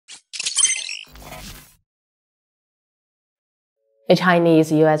A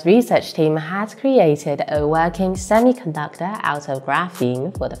Chinese-US research team has created a working semiconductor out of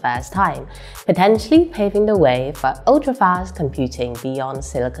graphene for the first time, potentially paving the way for ultra-fast computing beyond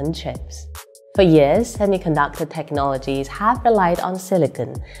silicon chips. For years, semiconductor technologies have relied on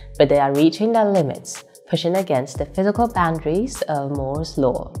silicon, but they are reaching their limits, pushing against the physical boundaries of Moore's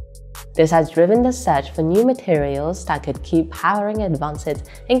law. This has driven the search for new materials that could keep powering advances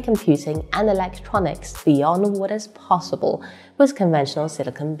in computing and electronics beyond what is possible with conventional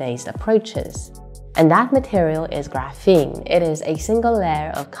silicon-based approaches. And that material is graphene. It is a single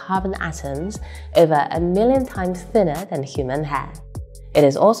layer of carbon atoms over 1 million times thinner than human hair. It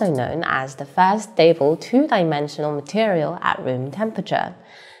is also known as the first stable two-dimensional material at room temperature.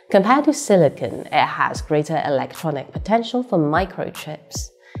 Compared to silicon, it has greater electronic potential for microchips.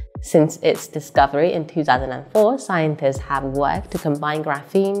 Since its discovery in 2004, scientists have worked to combine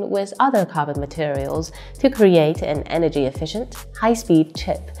graphene with other carbon materials to create an energy-efficient, high-speed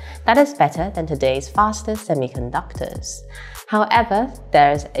chip that is better than today's fastest semiconductors. However,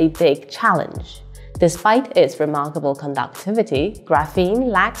 there's a big challenge. Despite its remarkable conductivity,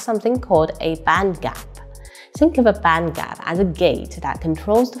 graphene lacks something called a band gap. Think of a band gap as a gate that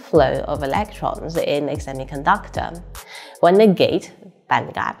controls the flow of electrons in a semiconductor. When the gate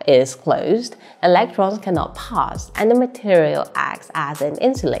band gap is closed, electrons cannot pass, and the material acts as an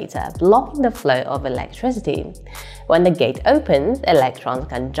insulator, blocking the flow of electricity. When the gate opens, electrons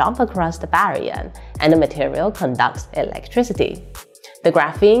can jump across the barrier, and the material conducts electricity. The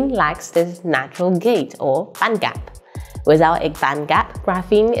graphene lacks this natural gate or band gap. Without a band gap,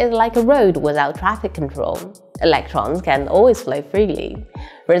 graphene is like a road without traffic control. Electrons can always flow freely,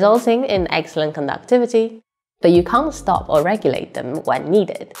 resulting in excellent conductivity, but you can't stop or regulate them when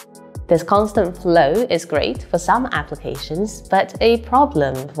needed. This constant flow is great for some applications, but a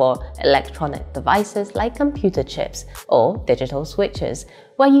problem for electronic devices like computer chips or digital switches,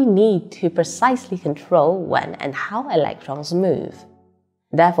 where you need to precisely control when and how electrons move.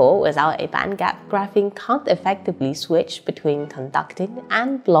 Therefore, without a band gap, graphene can't effectively switch between conducting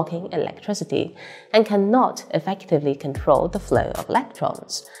and blocking electricity, and cannot effectively control the flow of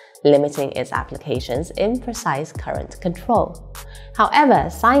electrons, limiting its applications in precise current control. However,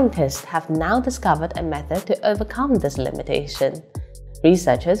 scientists have now discovered a method to overcome this limitation.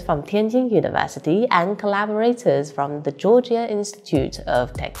 Researchers from Tianjin University and collaborators from the Georgia Institute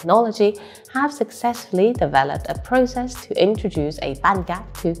of Technology have successfully developed a process to introduce a band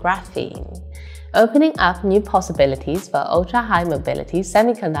gap to graphene, opening up new possibilities for ultra-high mobility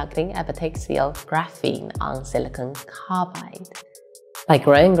semiconducting epitaxial graphene on silicon carbide. By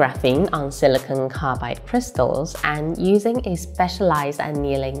growing graphene on silicon carbide crystals and using a specialized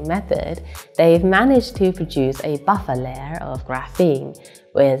annealing method, they've managed to produce a buffer layer of graphene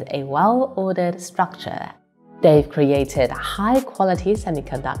with a well-ordered structure. They've created high-quality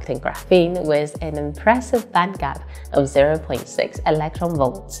semiconducting graphene with an impressive band gap of 0.6 electron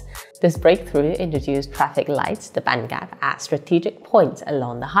volts. This breakthrough introduced traffic lights, the band gap, at strategic points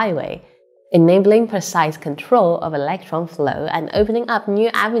along the highway, enabling precise control of electron flow and opening up new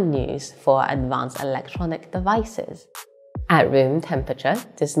avenues for advanced electronic devices. At room temperature,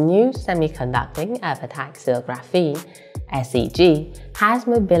 this new semiconducting epitaxial graphene (SEG) has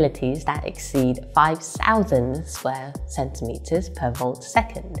mobilities that exceed 5,000 square centimeters per volt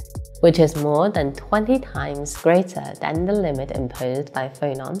second, which is more than 20 times greater than the limit imposed by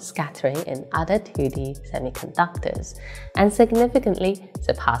phonon scattering in other 2D semiconductors, and significantly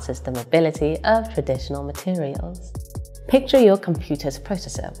surpasses the mobility of traditional materials. Picture your computer's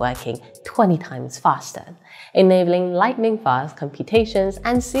processor working 20 times faster, enabling lightning-fast computations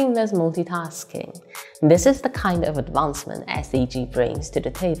and seamless multitasking. This is the kind of advancement SEG brings to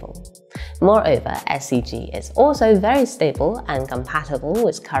the table. Moreover, SEG is also very stable and compatible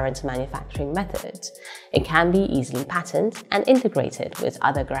with current manufacturing methods. It can be easily patented and integrated with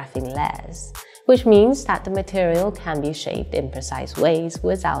other graphene layers, which means that the material can be shaped in precise ways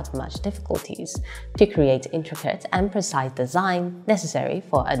without much difficulties to create intricate and precise design necessary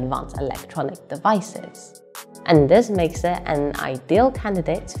for advanced electronic devices. And this makes it an ideal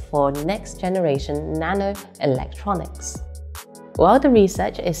candidate for next-generation nanoelectronics. While the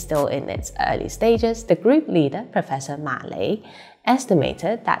research is still in its early stages, the group leader, Professor Ma Lei,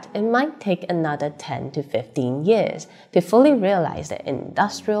 estimated that it might take another 10 to 15 years to fully realize the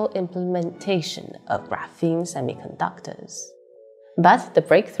industrial implementation of graphene semiconductors. But the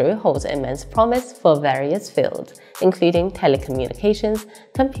breakthrough holds immense promise for various fields, including telecommunications,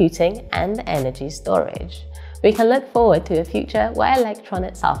 computing, and energy storage. We can look forward to a future where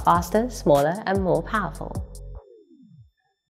electronics are faster, smaller, and more powerful.